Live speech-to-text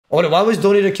Oh, why was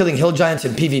Donator killing hill giants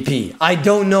in PvP? I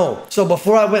don't know. So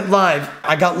before I went live,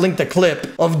 I got linked a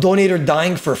clip of Donator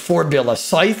dying for 4 bill, a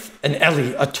Scythe, an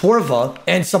Ellie, a Torva,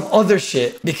 and some other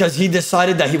shit because he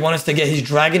decided that he wants to get his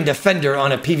Dragon Defender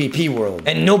on a PvP world.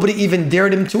 And nobody even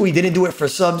dared him to. He didn't do it for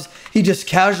subs. He just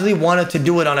casually wanted to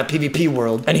do it on a PvP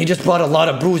world. And he just brought a lot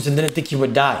of brews and didn't think he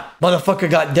would die. Motherfucker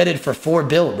got deaded for 4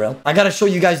 bill, bro. I gotta show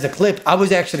you guys the clip. I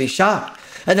was actually shocked.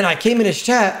 And then I came in his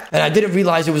chat and I didn't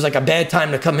realize it was like a bad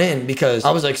time to come in because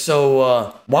I was like,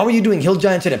 so why were you doing hill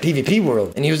giants in a PvP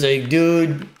world? And he was like,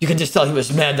 dude, you can just tell he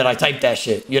was mad that I typed that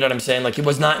shit. You know what I'm saying? Like he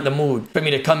was not in the mood for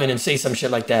me to come in and say some shit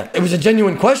like that. It was a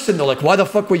genuine question though. Like, why the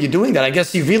fuck were you doing that? I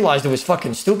guess he realized it was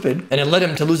fucking stupid and it led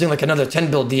him to losing like another 10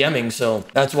 bill DMing. So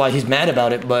that's why he's mad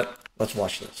about it. But let's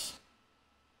watch this.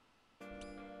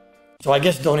 So I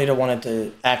guess Donator wanted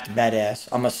to act badass.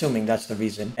 I'm assuming that's the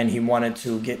reason. And he wanted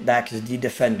to get back his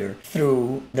D-Defender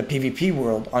through the PvP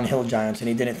world on hill giants. And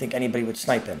he didn't think anybody would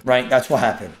snipe him, right? That's what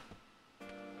happened.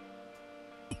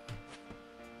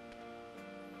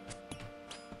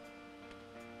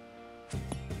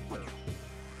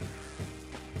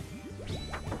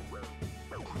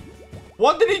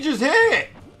 What did he just hit?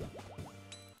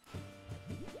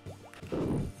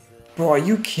 Bro, are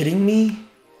you kidding me?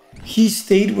 He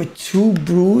stayed with 2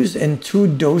 brews and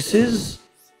 2 doses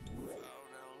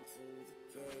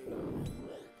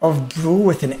of brew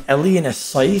with an Ellie and a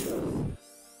Scythe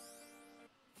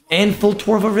and full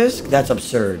Torva risk? That's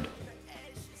absurd.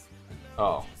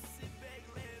 Oh.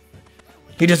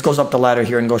 He just goes up the ladder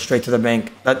here and goes straight to the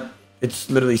bank.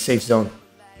 It's literally safe zone.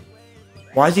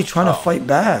 Why is he trying to fight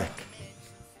back?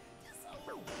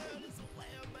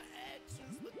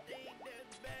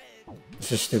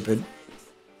 This is stupid.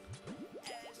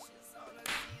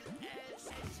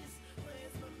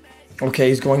 Okay,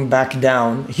 he's going back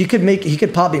down. He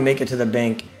could probably make it to the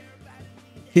bank.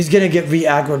 He's gonna get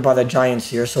re-aggroed by the giants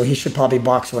here, so he should probably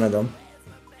box one of them.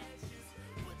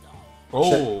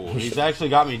 Oh, he's actually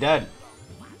got me dead.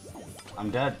 I'm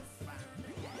dead.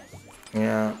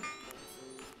 Yeah.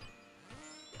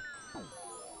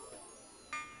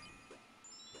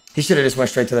 He should have just went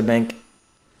straight to the bank.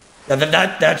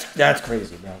 That's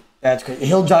crazy, bro. That's crazy.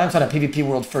 Hill giants on a PvP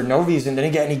world for no reason.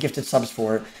 Didn't get any gifted subs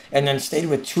for it. And then stayed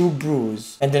with 2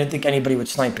 brews and didn't think anybody would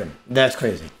snipe him. That's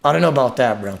crazy. I don't know about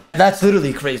that, bro. That's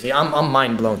literally crazy. I'm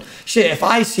mind blown. Shit, if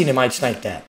I seen him, I'd snipe that.